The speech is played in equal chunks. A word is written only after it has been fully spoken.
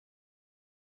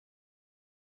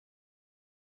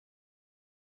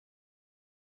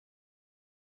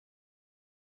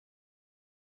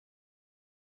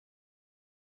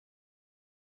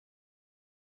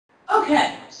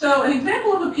Okay, so an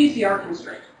example of a PCR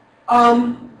constraint.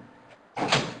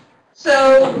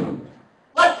 So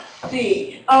let's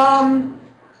see.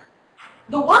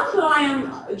 The ones that I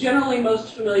am generally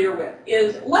most familiar with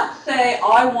is, let's say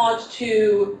I want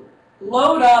to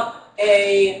load up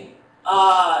a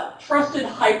trusted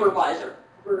hypervisor.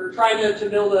 We're trying to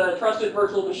build a trusted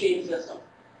virtual machine system.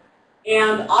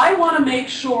 And I want to make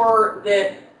sure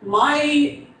that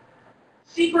my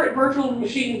secret virtual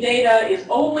machine data is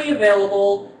only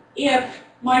available if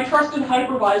my trusted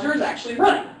hypervisor is actually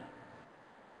running.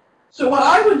 So what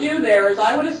I would do there is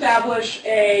I would establish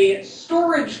a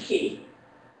storage key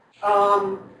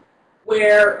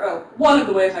where, one of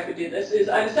the ways I could do this is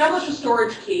I'd establish a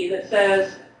storage key that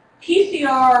says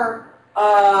PCR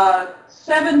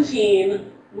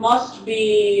 17 must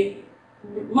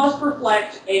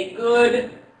reflect a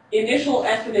good initial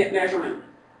estimate measurement.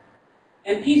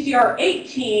 And PCR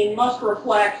 18 must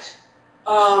reflect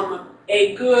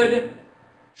a good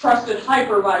trusted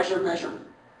hypervisor measurement.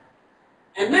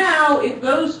 And now, if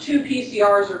those two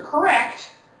PCRs are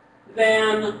correct,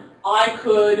 then I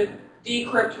could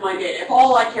decrypt my data. If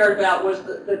all I cared about was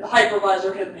that the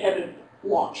hypervisor had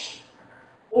launched.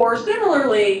 Or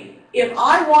similarly, if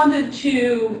I wanted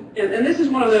to, and this is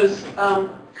one of those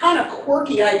kind of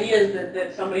quirky ideas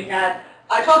that somebody had.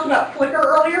 I talked about Flickr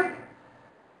earlier,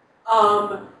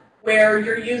 where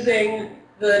you're using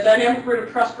the dynamic root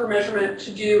of trust for measurement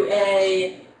to do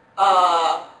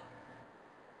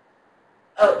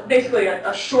basically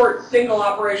a short single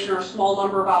operation or a small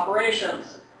number of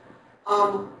operations.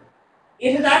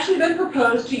 It has actually been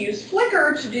proposed to use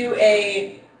Flickr to do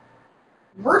a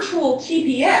virtual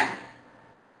TPM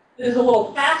that is a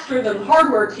little faster than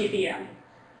hardware TPM,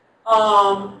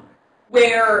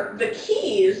 where the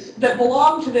keys that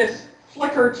belong to this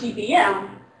Flickr TPM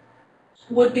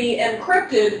would be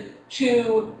encrypted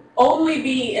to only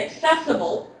be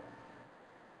accessible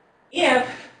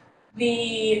if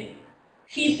the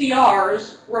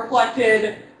PCRs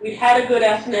reflected we'd had a good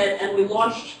estimate and we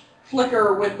launched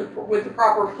Flickr with the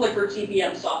proper Flickr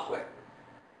TPM software.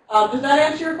 Does that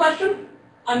answer your question?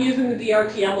 I'm using the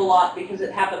DRTM a lot because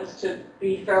it happens to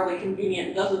be fairly convenient.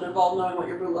 It doesn't involve knowing what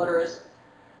your bootloader is.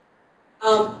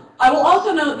 I will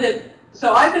also note that,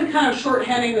 so I've been kind of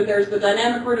shorthanding that there's the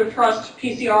dynamic root of trust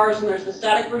PCRs and there's the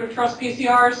static root of trust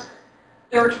PCRs.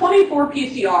 There are 24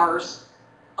 PCRs.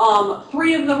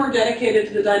 3 of them are dedicated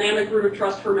to the dynamic root of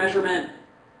trust for measurement.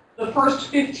 The first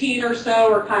 15 or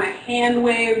so are kind of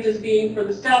hand-waved as being for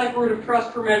the static root of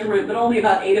trust for measurement, but only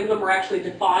about 8 of them are actually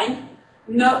defined.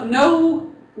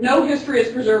 No history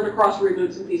is preserved across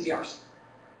reboots and PCRs.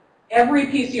 Every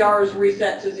PCR is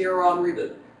reset to 0 on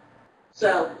reboot.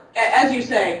 So, as you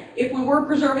say, if we were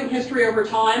preserving history over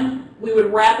time, we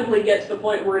would rapidly get to the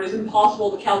point where it is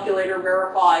impossible to calculate or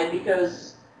verify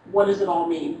because what does it all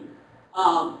mean?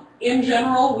 In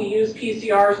general, we use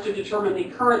PCRs to determine the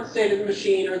current state of the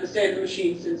machine or the state of the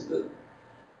machine since boot.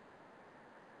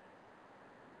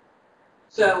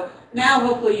 So now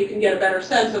hopefully you can get a better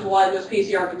sense of why those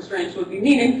PCR constraints would be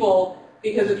meaningful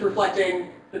because it's reflecting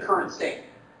the current state.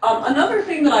 Another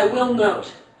thing that I will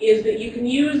note is that you can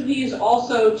use these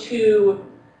also to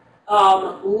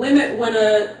limit when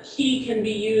a key can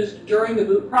be used during the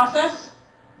boot process.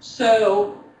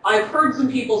 So I've heard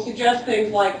some people suggest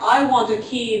things like, I want a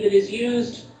key that is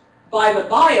used by the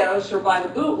BIOS or by the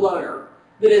bootloader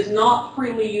that is not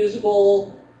freely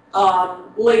usable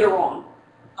later on.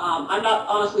 I'm not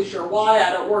honestly sure why,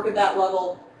 I don't work at that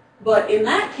level, but in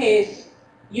that case,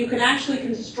 you can actually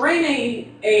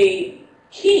constrain a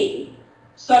key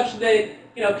such that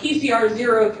PCRs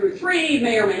 0 through 3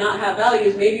 may or may not have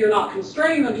values, maybe you're not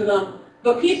constraining them to them,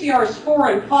 but PCRs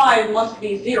 4 and 5 must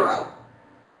be 0.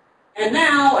 And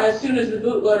now, as soon as the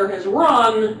bootloader has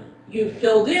run, you've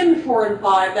filled in 4 and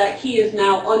 5, that key is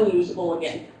now unusable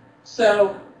again.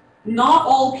 So not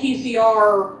all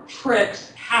PCR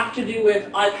tricks have to do with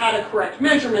I've had a correct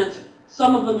measurement.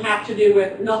 Some of them have to do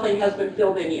with nothing has been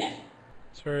filled in yet.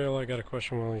 So Ariel, I got a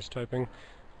question while he's typing.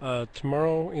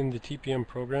 Tomorrow in the TPM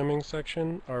programming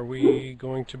section, is there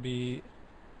going to be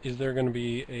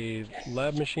a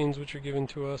lab machines which are given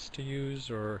to us to use,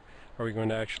 or are we going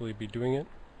to actually be doing it?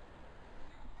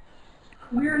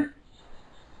 We're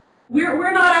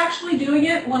not actually doing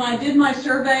it. When I did my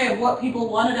survey of what people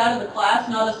wanted out of the class,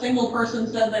 not a single person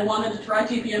said they wanted to try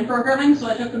TPM programming, so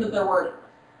I took them at their word.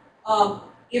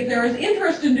 If there is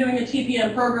interest in doing a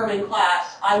TPM programming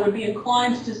class, I would be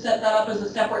inclined to set that up as a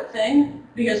separate thing,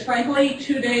 because frankly,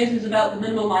 2 days is about the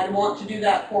minimum I'd want to do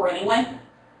that for anyway.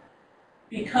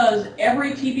 Because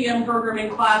every TPM programming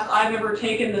class I've ever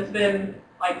taken that's been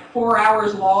like 4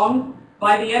 hours long,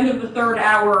 by the end of the 3rd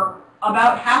hour,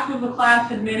 about half of the class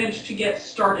had managed to get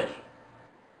started,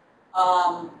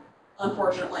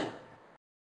 unfortunately.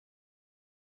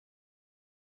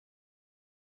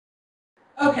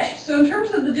 Okay, so in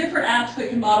terms of the different apps that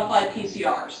can modify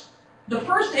PCRs, the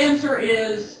first answer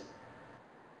is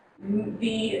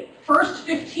the first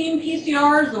 15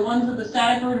 PCRs, the ones that the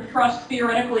static root of trust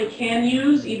theoretically can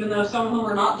use, even though some of them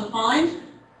are not defined,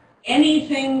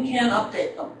 anything can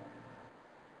update them.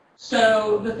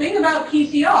 So the thing about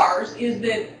PCRs is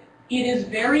that it is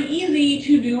very easy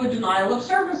to do a denial of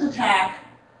service attack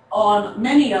on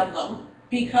many of them,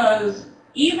 because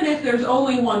even if there's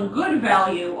only one good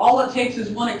value, all it takes is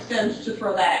one extent to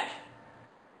throw that out.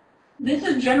 This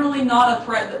is generally not a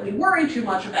threat that we worry too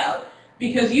much about,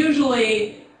 because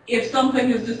usually if something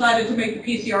has decided to make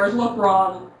the PCRs look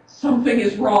wrong, something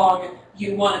is wrong,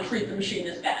 you want to treat the machine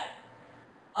as bad.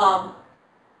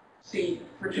 See,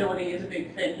 fragility is a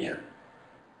big thing here.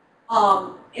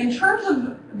 In terms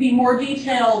of the more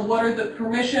detailed, what are the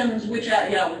permissions, which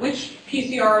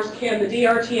PCRs can the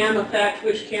DRTM affect,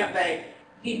 which can't they?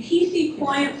 The PC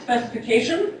client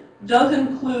specification does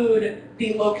include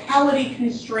the locality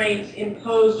constraints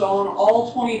imposed on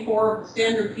all 24 of the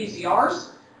standard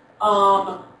PCRs.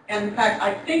 And in fact,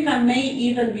 I think I may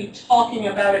even be talking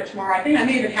about it tomorrow. I think I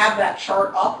may even have that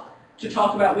chart up to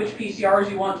talk about which PCRs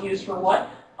you want to use for what.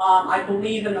 I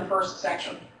believe in the first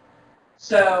section.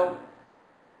 So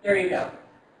there you go.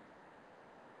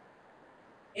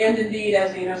 And indeed,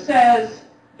 as Nino says,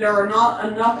 there are not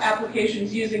enough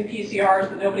applications using PCRs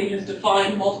that nobody has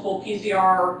defined multiple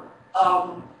PCR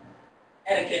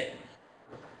etiquette.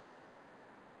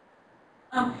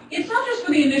 It's not just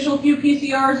for the initial few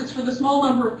PCRs, it's for the small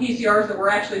number of PCRs that we're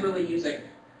actually really using.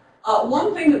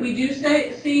 One thing that we do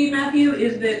see, Matthew,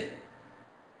 is that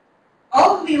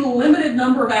of the limited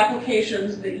number of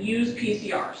applications that use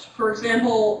PCRs, for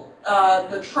example,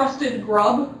 the trusted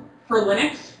grub for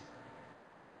Linux,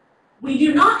 we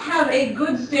do not have a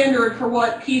good standard for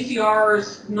what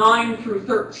PCRs 9 through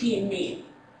 13 mean.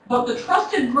 But the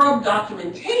trusted grub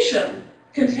documentation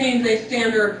contains a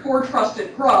standard for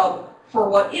trusted grub for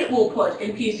what it will put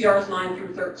in PCRs 9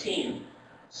 through 13.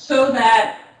 So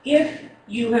that if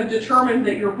you have determined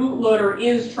that your bootloader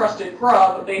is trusted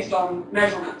grub based on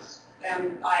measurements,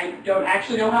 and I don't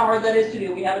actually know how hard that is to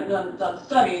do, we haven't done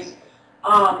studies,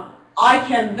 I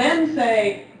can then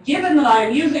say, given that I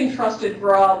am using trusted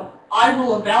grub, I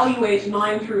will evaluate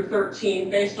 9 through 13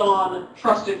 based on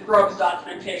trusted grub's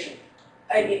documentation.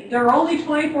 There are only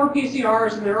 24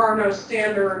 PCRs and there are no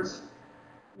standards.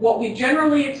 What we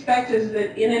generally expect is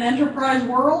that in an enterprise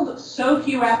world, so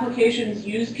few applications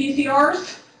use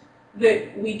PCRs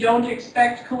that we don't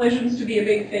expect collisions to be a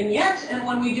big thing yet, and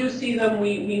when we do see them,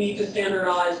 we need to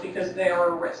standardize because they are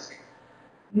a risk.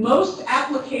 Most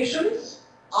applications,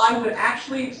 I would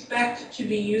actually expect to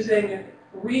be using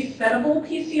resettable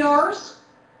PCRs,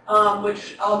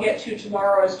 which I'll get to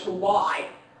tomorrow as to why.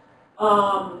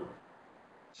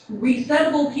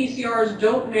 Resettable PCRs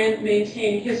don't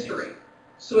maintain history.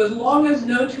 So as long as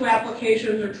no two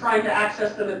applications are trying to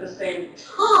access them at the same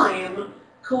time,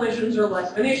 collisions are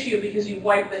less of an issue because you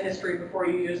wipe the history before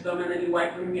you use them and then you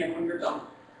wipe them again when you're done.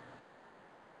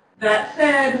 That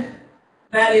said,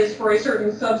 that is for a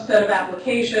certain subset of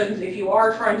applications. If you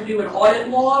are trying to do an audit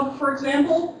log, for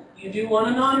example, you do want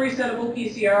a non-resettable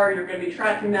PCR, you're going to be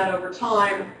tracking that over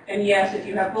time, and yes, if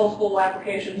you have multiple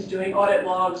applications doing audit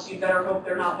logs, you better hope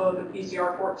they're not both in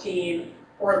PCR 14,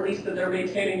 or at least that they're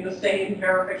maintaining the same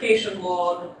verification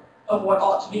log of what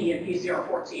ought to be in PCR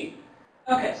 14.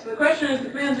 Okay, so the question is, the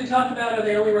commands we talked about, are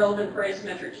they only relevant for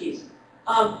asymmetric keys?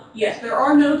 Yes, there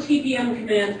are no TPM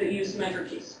commands that use symmetric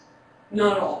keys.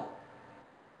 None at all.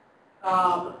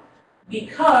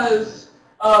 Because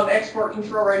of export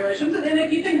control regulations. And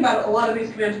if you think about it, a lot of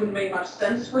these commands wouldn't make much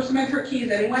sense for symmetric keys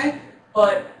anyway.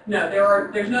 But no,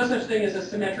 there's no such thing as a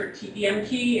symmetric TPM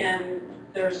key, and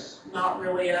there's not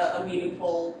really a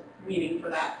meaningful meaning for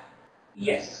that.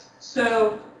 Yes.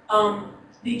 So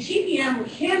the TPM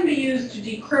can be used to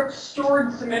decrypt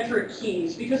stored symmetric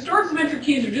keys, because stored symmetric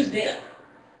keys are just data.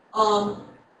 And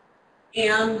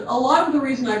a lot of the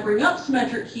reason I bring up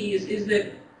symmetric keys is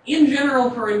that in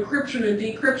general, for encryption and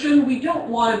decryption, we don't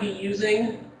want to be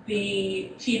using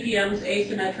the TPM's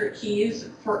asymmetric keys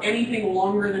for anything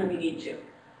longer than we need to.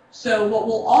 So what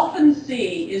we'll often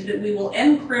see is that we will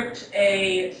encrypt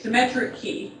a symmetric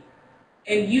key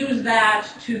and use that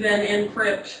to then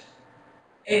encrypt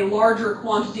a larger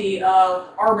quantity of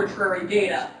arbitrary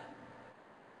data,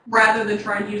 rather than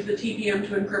trying to use the TPM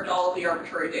to encrypt all of the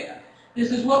arbitrary data.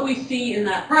 This is what we see in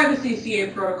that privacy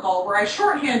CA protocol, where I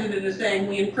shorthanded it as saying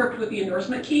we encrypt with the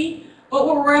endorsement key, But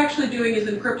what we're actually doing is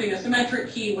encrypting a symmetric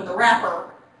key with a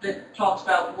wrapper that talks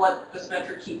about what the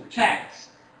symmetric key protects.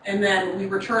 And then we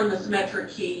return the symmetric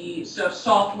key so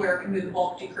software can do the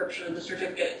bulk decryption of the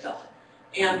certificate itself.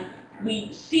 And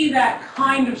we see that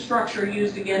kind of structure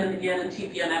used again and again in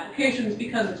TPM applications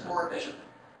because it's more efficient.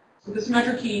 So the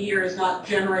symmetric key here is not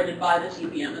generated by the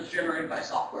TPM, it's generated by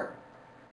software.